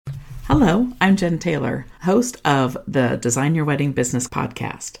Hello, I'm Jen Taylor, host of the Design Your Wedding Business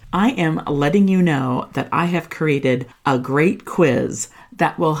podcast. I am letting you know that I have created a great quiz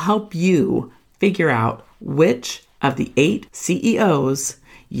that will help you figure out which of the 8 CEOs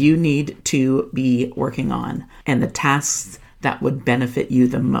you need to be working on and the tasks that would benefit you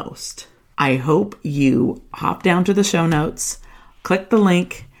the most. I hope you hop down to the show notes, click the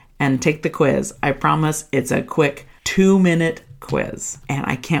link, and take the quiz. I promise it's a quick 2-minute quiz, and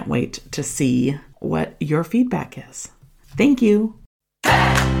I can't wait to see what your feedback is. Thank you.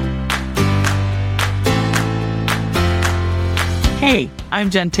 Hey, I'm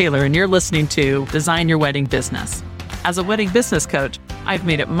Jen Taylor, and you're listening to Design Your Wedding Business. As a wedding business coach, I've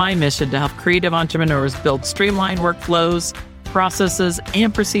made it my mission to help creative entrepreneurs build streamlined workflows, processes,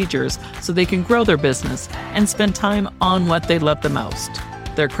 and procedures so they can grow their business and spend time on what they love the most,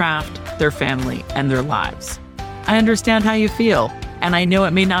 their craft, their family, and their lives. I understand how you feel, and I know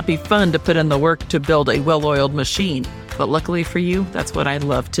it may not be fun to put in the work to build a well-oiled machine, but luckily for you, that's what I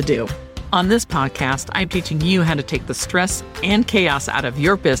love to do. On this podcast, I'm teaching you how to take the stress and chaos out of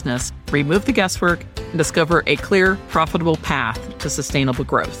your business, remove the guesswork, and discover a clear, profitable path to sustainable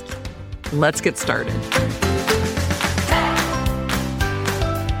growth. Let's get started.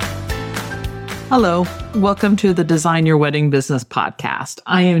 Hello, welcome to the Design Your Wedding Business podcast.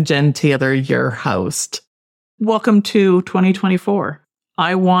 I am Jen Taylor, your host. Welcome to 2024.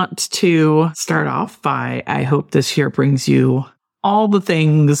 I want to start off by, I hope this year brings you all the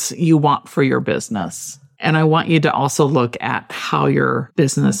things you want for your business. And I want you to also look at how your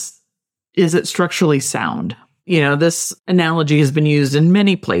business, is it structurally sound? You know, this analogy has been used in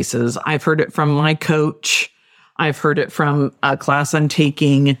many places. I've heard it from my coach. I've heard it from a class I'm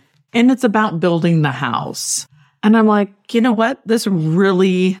taking, and it's about building the house. And I'm like, you know what? This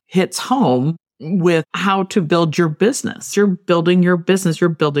really hits home with how to build your business. You're building your business.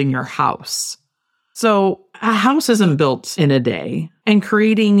 You're building your house. So a house isn't built in a day. And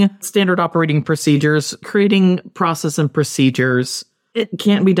creating standard operating procedures, creating process and procedures, it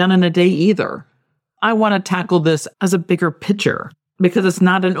can't be done in a day either. I want to tackle this as a bigger picture because it's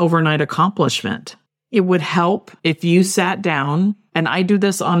not an overnight accomplishment. It would help if you sat down, and I do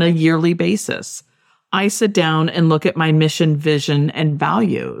this on a yearly basis. I sit down and look at my mission, vision, and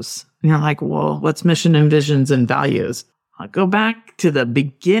values. And you're like, well, what's mission and visions and values? I'll go back to the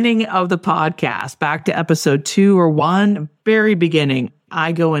beginning of the podcast, back to episode 2 or 1, very beginning.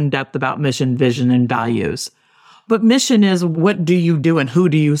 I go in depth about mission, vision, and values. But mission is, what do you do and who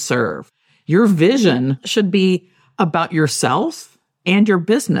do you serve? Your vision should be about yourself and your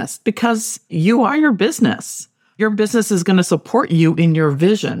business because you are your business. Your business is going to support you in your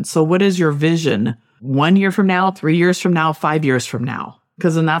vision. So what is your vision 1 year from now, 3 years from now, 5 years from now?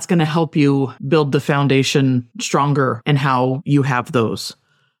 Because then that's going to help you build the foundation stronger and how you have those.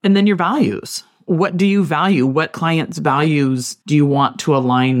 And then your values. What do you value? What clients' values do you want to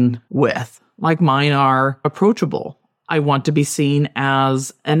align with? Like mine are approachable. I want to be seen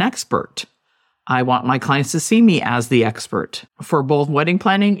as an expert. I want my clients to see me as the expert for both wedding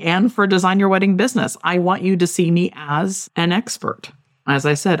planning and for Design Your Wedding Business. I want you to see me as an expert. As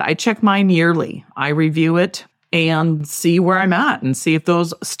I said, I check mine yearly. I review it and see where I'm at and see if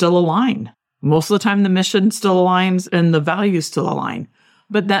those still align. Most of the time, the mission still aligns and the values still align.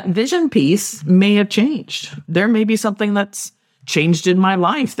 But that vision piece may have changed. There may be something that's changed in my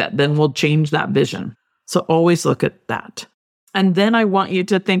life that then will change that vision. So always look at that. And then I want you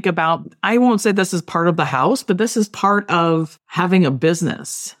to think about, I won't say this is part of the house, but this is part of having a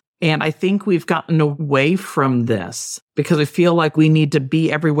business. And I think we've gotten away from this because we feel like we need to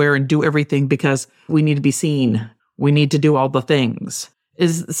be everywhere and do everything because we need to be seen. We need to do all the things.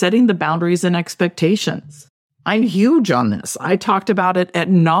 Is setting the boundaries and expectations. I'm huge on this. I talked about it ad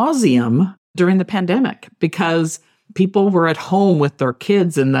nauseum during the pandemic because people were at home with their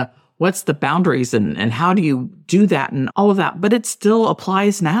kids and what's the boundaries and how do you do that and all of that. But it still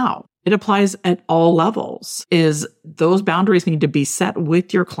applies now. It applies at all levels. Is those boundaries need to be set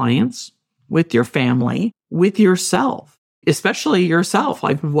with your clients, with your family, with yourself, especially yourself.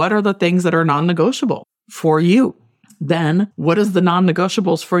 Like, what are the things that are non-negotiable for you? Then what is the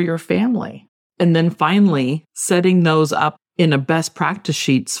non-negotiables for your family? And then finally, setting those up in a best practice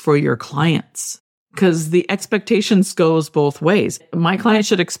sheets for your clients. Because the expectations goes both ways. My client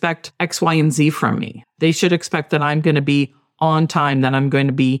should expect X, Y, and Z from me. They should expect that I'm going to be on time, that I'm going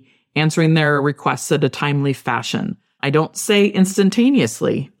to be answering their requests at a timely fashion. I don't say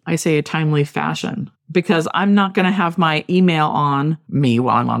instantaneously. I say a timely fashion because I'm not going to have my email on me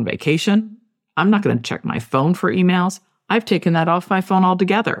while I'm on vacation. I'm not going to check my phone for emails. I've taken that off my phone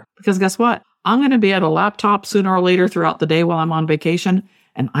altogether because guess what? I'm going to be at a laptop sooner or later throughout the day while I'm on vacation,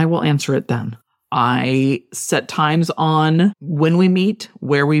 and I will answer it then. I set times on when we meet,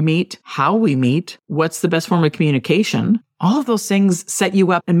 where we meet, how we meet, what's the best form of communication. All of those things set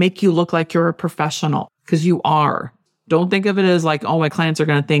you up and make you look like you're a professional, because you are. Don't think of it as like, oh, my clients are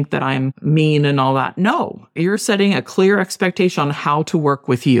going to think that I'm mean and all that. No, you're setting a clear expectation on how to work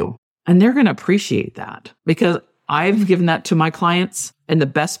with you. And they're going to appreciate that, because I've given that to my clients. And the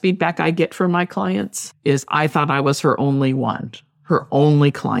best feedback I get from my clients is I thought I was her only one, her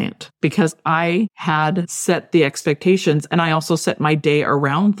only client, because I had set the expectations and I also set my day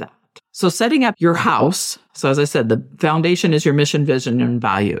around that. So setting up your house. So as I said, the foundation is your mission, vision, and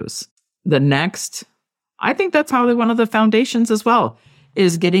values. The next, I think that's probably one of the foundations as well,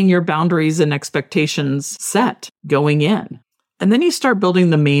 is getting your boundaries and expectations set going in. And then you start building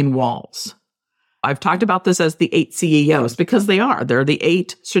the main walls. I've talked about this as the 8 CEOs because they are. They're the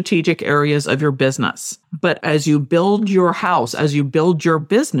 8 strategic areas of your business. But as you build your house, as you build your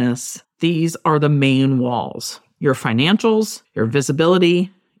business, these are the main walls. Your financials, your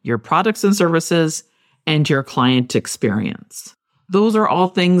visibility, your products and services, and your client experience. Those are all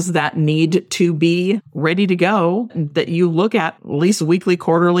things that need to be ready to go, that you look at least weekly,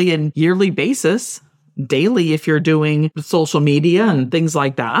 quarterly, and yearly basis. Daily if you're doing social media and things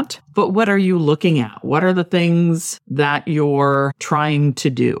like that. But what are you looking at? What are the things that you're trying to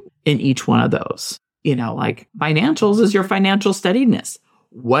do in each one of those? Like financials is your financial steadiness.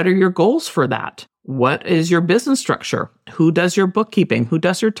 What are your goals for that? What is your business structure? Who does your bookkeeping? Who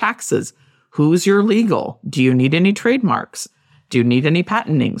does your taxes? Who's your legal? Do you need any trademarks? Do you need any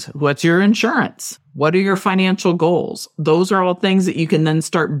patentings? What's your insurance? What are your financial goals? Those are all things that you can then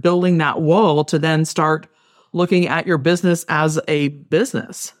start building that wall to then start looking at your business as a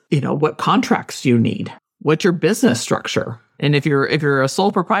business. What contracts do you need? What's your business structure? And if you're a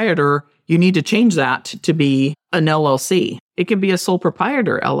sole proprietor, you need to change that to be an LLC. It can be a sole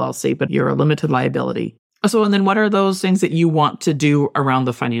proprietor LLC, but you're a limited liability. So, and then what are those things that you want to do around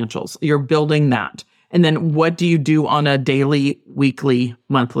the financials? You're building that. And then what do you do on a daily, weekly,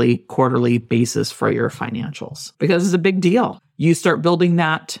 monthly, quarterly basis for your financials? Because it's a big deal. You start building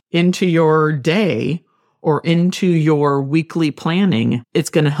that into your day or into your weekly planning, it's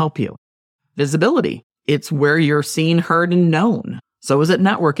going to help you. Visibility. It's where you're seen, heard, and known. So is it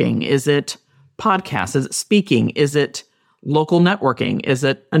networking? Is it podcasts? Is it speaking? Is it local networking? Is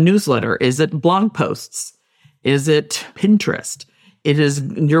it a newsletter? Is it blog posts? Is it Pinterest? It is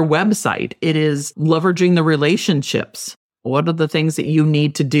your website. It is leveraging the relationships. What are the things that you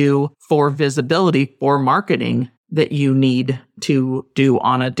need to do for visibility, for marketing, that you need to do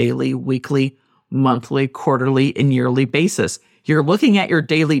on a daily, weekly, monthly, quarterly, and yearly basis? You're looking at your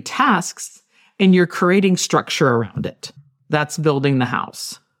daily tasks and you're creating structure around it. That's building the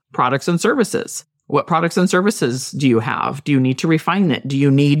house. Products and services. What products and services do you have? Do you need to refine it? Do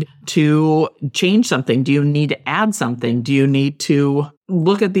you need to change something? Do you need to add something? Do you need to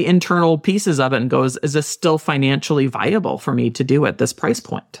look at the internal pieces of it and go, is this still financially viable for me to do at this price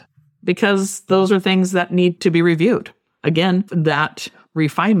point? Because those are things that need to be reviewed. Again, that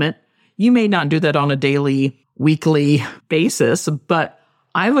refinement, you may not do that on a daily, weekly basis, but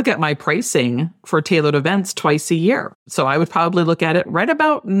I look at my pricing for tailored events twice a year. So I would probably look at it right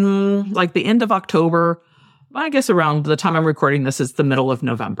about like the end of October. I guess around the time I'm recording this is the middle of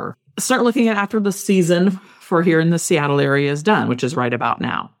November. Start looking at after the season for here in the Seattle area is done, which is right about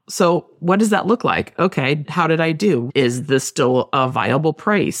now. So what does that look like? Okay, how did I do? Is this still a viable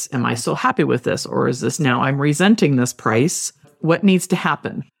price? Am I still happy with this? Or is this now I'm resenting this price? What needs to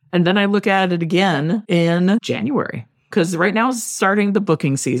happen? And then I look at it again in January. Because right now is starting the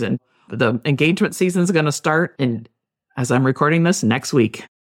booking season. The engagement season is going to start, and as I'm recording this, next week.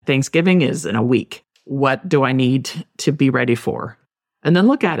 Thanksgiving is in a week. What do I need to be ready for? And then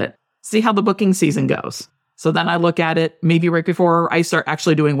look at it. See how the booking season goes. So then I look at it maybe right before I start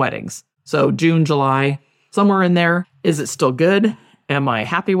actually doing weddings. So June, July, somewhere in there. Is it still good? Am I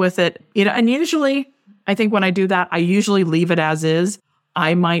happy with it? And usually, I think when I do that, I usually leave it as is.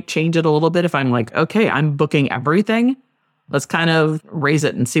 I might change it a little bit if I'm like, okay, I'm booking everything. Let's kind of raise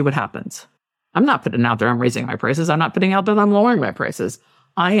it and see what happens. I'm not putting out there I'm raising my prices. I'm not putting out there I'm lowering my prices.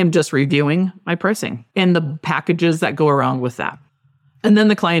 I am just reviewing my pricing and the packages that go around with that. And then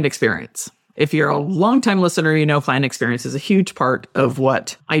the client experience. If you're a longtime listener, you know client experience is a huge part of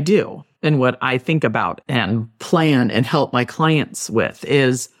what I do and what I think about and plan and help my clients with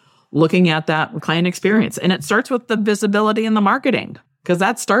is looking at that client experience. And it starts with the visibility and the marketing. Because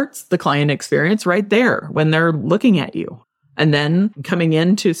that starts the client experience right there when they're looking at you. And then coming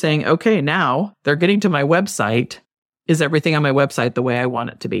into saying, okay, now they're getting to my website. Is everything on my website the way I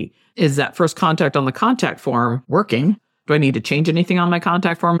want it to be? Is that first contact on the contact form working? Do I need to change anything on my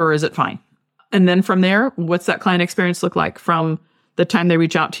contact form, or is it fine? And then from there, what's that client experience look like from the time they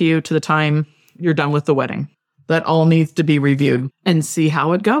reach out to you to the time you're done with the wedding? That all needs to be reviewed and see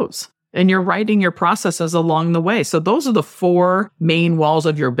how it goes. And you're writing your processes along the way. So those are the 4 main walls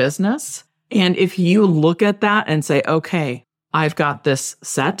of your business. And if you look at that and say, okay, I've got this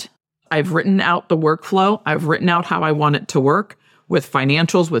set. I've written out the workflow. I've written out how I want it to work with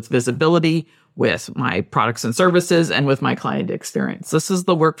financials, with visibility, with my products and services, and with my client experience. This is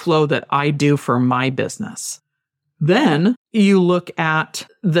the workflow that I do for my business. Then you look at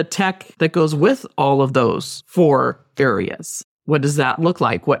the tech that goes with all of those 4 areas. What does that look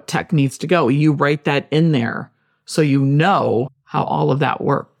like? What tech needs to go? You write that in there so you know how all of that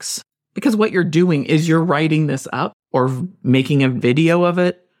works. Because what you're doing is you're writing this up or making a video of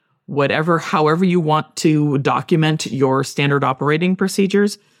it, however you want to document your standard operating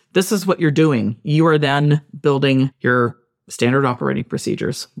procedures. This is what you're doing. You are then building your standard operating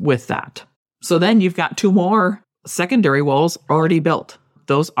procedures with that. So then you've got 2 more secondary walls already built.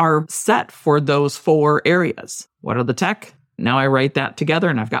 Those are set for those 4 areas. What are the tech? Now I write that together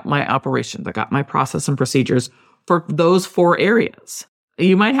and I've got my operations. I got my process and procedures for those 4 areas.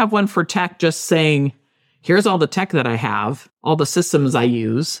 You might have one for tech just saying, here's all the tech that I have, all the systems I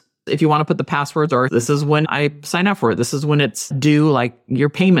use. If you want to put the passwords, or this is when I sign up for it, this is when it's due, like your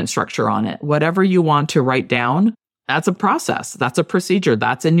payment structure on it, whatever you want to write down, that's a process. That's a procedure.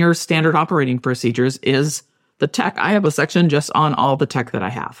 That's in your standard operating procedures is the tech. I have a section just on all the tech that I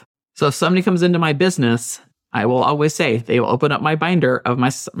have. So if somebody comes into my business, I will always say, they will open up my binder of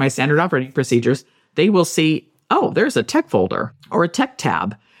my standard operating procedures. They will see, oh, there's a tech folder or a tech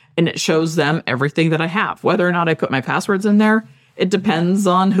tab, and it shows them everything that I have. Whether or not I put my passwords in there, it depends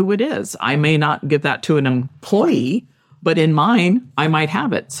on who it is. I may not give that to an employee, but in mine, I might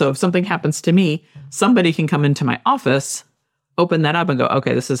have it. So if something happens to me, somebody can come into my office, open that up and go,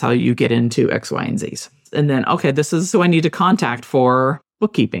 okay, this is how you get into X, Y, and Z's. And then, okay, this is who I need to contact for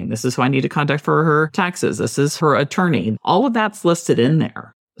bookkeeping. This is who I need to contact for her taxes. This is her attorney. All of that's listed in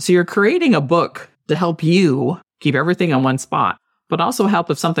there. So you're creating a book to help you keep everything in one spot, but also help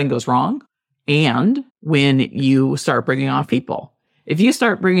if something goes wrong. And when you start bringing on people, if you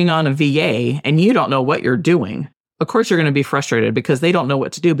start bringing on a VA and you don't know what you're doing, of course, you're going to be frustrated because they don't know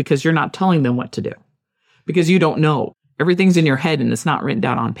what to do because you're not telling them what to do because you don't know. Everything's in your head and it's not written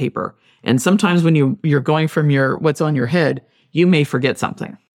down on paper. And sometimes when you're going from what's on your head, you may forget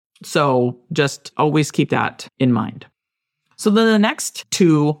something. So just always keep that in mind. So then the next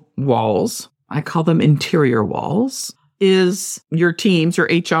 2 walls, I call them interior walls, is your teams, your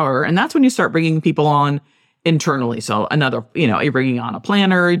HR. And that's when you start bringing people on internally. So you're bringing on a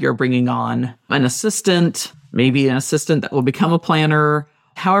planner, you're bringing on an assistant, maybe an assistant that will become a planner,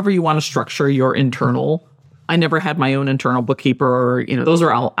 however you want to structure your internal. I never had my own internal bookkeeper, those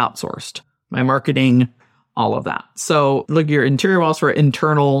are all outsourced. My marketing, all of that. So look, your interior walls for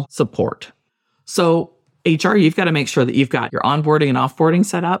internal support. So HR, you've got to make sure that you've got your onboarding and offboarding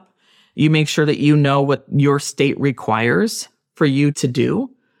set up. You make sure that you know what your state requires for you to do,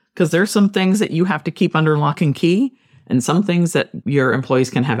 because there's some things that you have to keep under lock and key and some things that your employees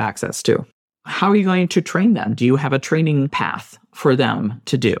can have access to. How are you going to train them? Do you have a training path for them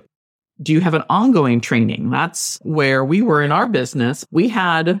to do? Do you have an ongoing training? That's where we were in our business. We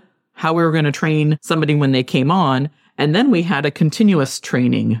had how we were going to train somebody when they came on, and then we had a continuous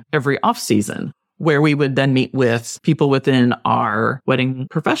training every off season, where we would then meet with people within our wedding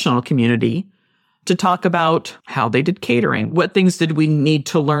professional community to talk about how they did catering. What things did we need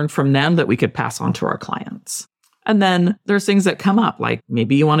to learn from them that we could pass on to our clients? And then there's things that come up, like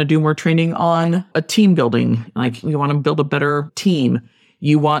maybe you want to do more training on a team building, like you want to build a better team.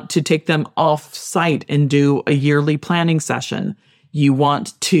 You want to take them off site and do a yearly planning session. You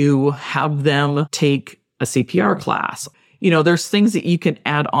want to have them take a CPR class. There's things that you can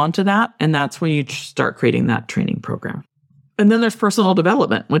add on to that. And that's when you start creating that training program. And then there's personal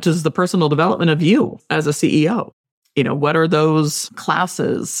development, which is the personal development of you as a CEO. What are those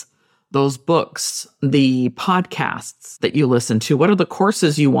classes, those books, the podcasts that you listen to? What are the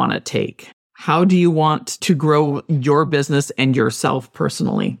courses you want to take? How do you want to grow your business and yourself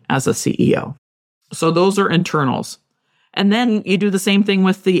personally as a CEO? So those are internals. And then you do the same thing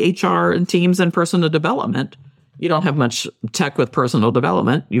with the HR and teams and personal development. You don't have much tech with personal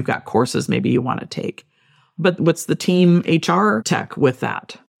development. You've got courses maybe you want to take. But what's the team HR tech with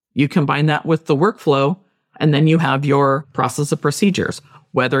that? You combine that with the workflow, and then you have your process of procedures.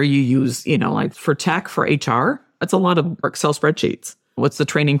 Whether you use, like for tech, for HR, it's a lot of Excel spreadsheets. What's the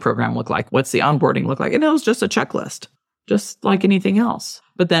training program look like? What's the onboarding look like? And it was just a checklist, just like anything else.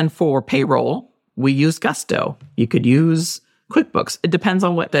 But then for payroll, We use Gusto. You could use QuickBooks. It depends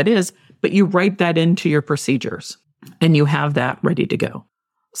on what that is, but you write that into your procedures and you have that ready to go.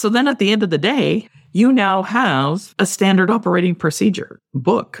 So then at the end of the day, you now have a standard operating procedure,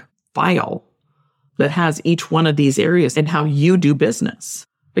 book, file that has each one of these areas and how you do business.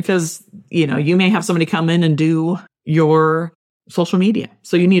 Because, you may have somebody come in and do your social media.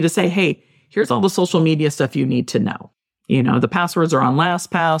 So you need to say, hey, here's all the social media stuff you need to know. The passwords are on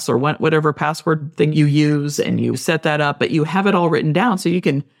LastPass or whatever password thing you use, and you set that up, but you have it all written down so you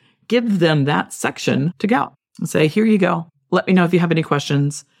can give them that section to go and say, here you go. Let me know if you have any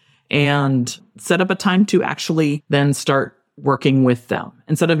questions, and set up a time to actually then start working with them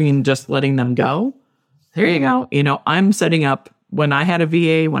instead of even just letting them go. There you go. I'm setting up, when I had a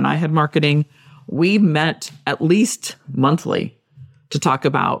VA, when I had marketing, we met at least monthly to talk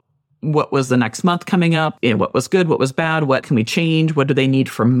about what was the next month coming up, what was good, what was bad, what can we change, what do they need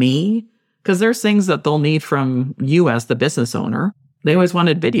from me? Because there's things that they'll need from you as the business owner. They always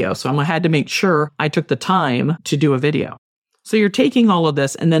wanted video, so I had to make sure I took the time to do a video. So you're taking all of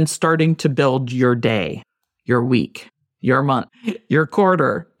this and then starting to build your day, your week, your month, your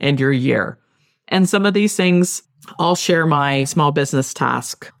quarter, and your year. And some of these things, I'll share my small business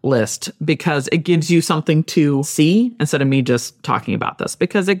task list because it gives you something to see instead of me just talking about this,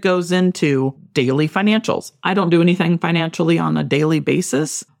 because it goes into daily financials. I don't do anything financially on a daily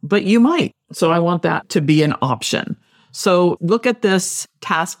basis, but you might. So I want that to be an option. So look at this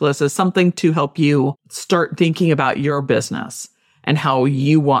task list as something to help you start thinking about your business and how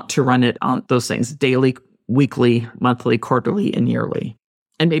you want to run it on those things daily, weekly, monthly, quarterly, and yearly.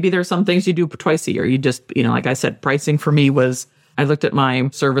 And maybe there's some things you do twice a year. You just, like I said, pricing for me was, I looked at my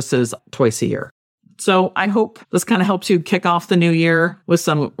services twice a year. So I hope this kind of helps you kick off the new year with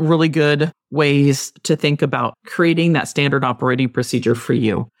some really good ways to think about creating that standard operating procedure for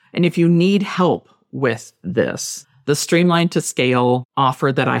you. And if you need help with this, the Streamline to Scale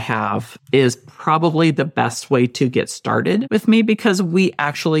offer that I have is probably the best way to get started with me, because we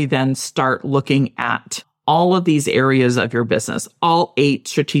actually then start looking at all of these areas of your business, all 8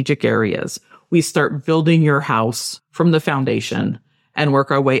 strategic areas. We start building your house from the foundation and work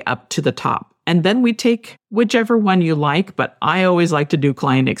our way up to the top. And then we take whichever one you like, but I always like to do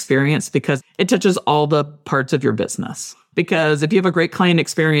client experience because it touches all the parts of your business. Because if you have a great client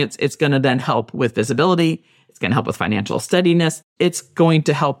experience, it's going to then help with visibility. It's going to help with financial steadiness. It's going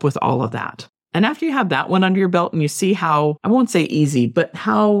to help with all of that. And after you have that one under your belt and you see how, I won't say easy, but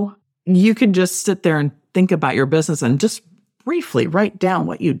how you can just sit there and think about your business and just briefly write down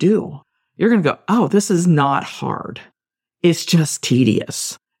what you do, you're going to go, oh, this is not hard. It's just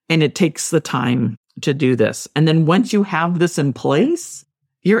tedious. And it takes the time to do this. And then once you have this in place,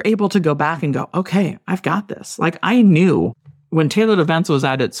 you're able to go back and go, okay, I've got this. Like I knew when Tailored Events was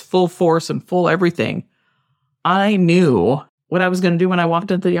at its full force and full everything, I knew what I was going to do when I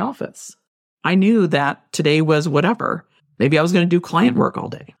walked into the office. I knew that today was whatever. Maybe I was going to do client work all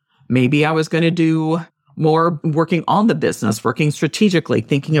day. Maybe I was going to do more working on the business, working strategically,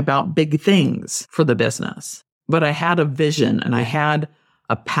 thinking about big things for the business. But I had a vision and I had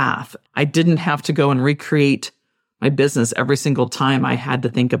a path. I didn't have to go and recreate my business every single time I had to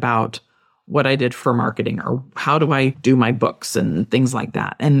think about what I did for marketing or how do I do my books and things like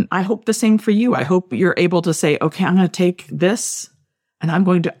that. And I hope the same for you. I hope you're able to say, okay, I'm going to take this and I'm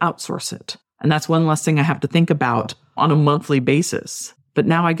going to outsource it. And that's one less thing I have to think about on a monthly basis. But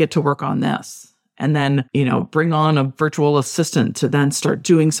now I get to work on this. And then, bring on a virtual assistant to then start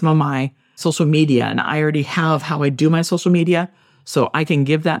doing some of my social media. And I already have how I do my social media. So I can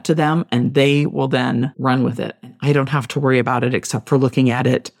give that to them and they will then run with it. I don't have to worry about it except for looking at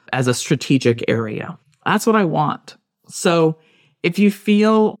it as a strategic area. That's what I want. So if you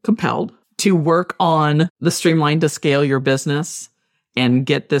feel compelled to work on the Streamline to Scale your business and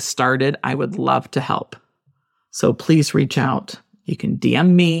get this started, I would love to help. So please reach out. You can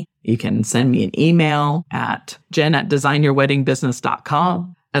DM me. You can send me an email at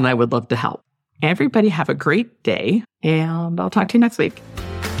jen@designyourweddingbusiness.com, and I would love to help. Everybody have a great day, and I'll talk to you next week.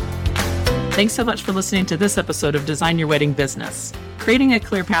 Thanks so much for listening to this episode of Design Your Wedding Business. Creating a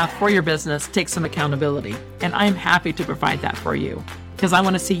clear path for your business takes some accountability, and I'm happy to provide that for you because I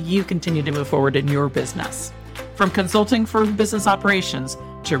want to see you continue to move forward in your business. From consulting for business operations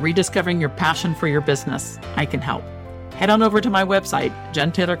to rediscovering your passion for your business, I can help. Head on over to my website,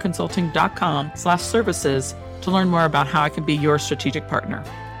 jentaylorconsulting.com/services to learn more about how I can be your strategic partner.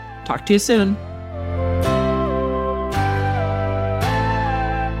 Talk to you soon.